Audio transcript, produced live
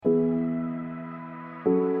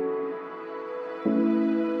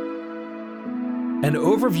An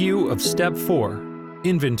overview of Step 4,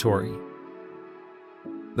 Inventory.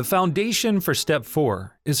 The foundation for Step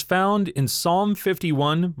 4 is found in Psalm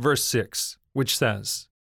 51, verse 6, which says,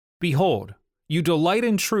 "Behold, you delight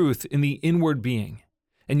in truth in the inward being,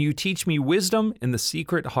 and you teach me wisdom in the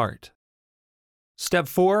secret heart." Step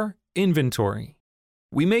 4, Inventory.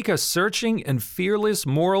 We make a searching and fearless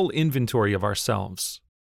moral inventory of ourselves.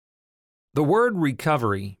 The word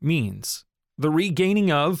recovery means the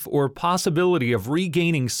regaining of or possibility of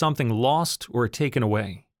regaining something lost or taken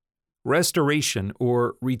away. Restoration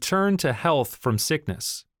or return to health from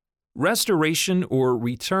sickness. Restoration or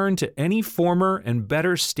return to any former and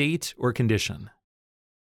better state or condition.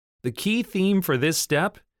 The key theme for this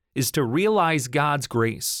step is to realize God's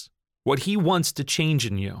grace, what He wants to change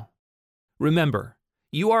in you. Remember,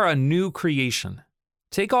 you are a new creation.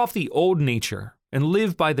 Take off the old nature and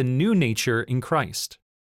live by the new nature in Christ.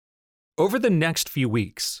 Over the next few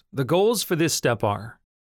weeks, the goals for this step are: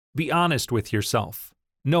 be honest with yourself,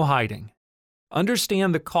 no hiding.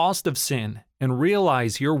 Understand the cost of sin and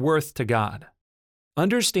realize your worth to God.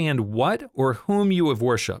 Understand what or whom you have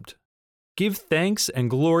worshipped. Give thanks and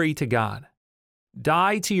glory to God.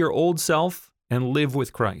 Die to your old self and live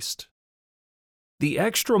with Christ. The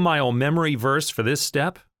extra mile memory verse for this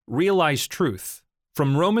step, realize truth,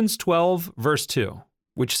 from Romans 12, verse 2,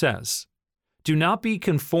 which says, "Do not be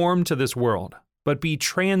conformed to this world, but be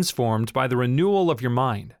transformed by the renewal of your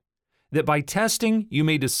mind, that by testing you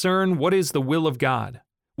may discern what is the will of God,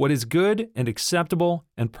 what is good and acceptable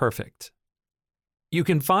and perfect." You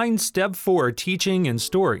can find Step 4 teaching and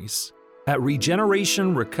stories at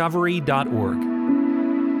regenerationrecovery.org.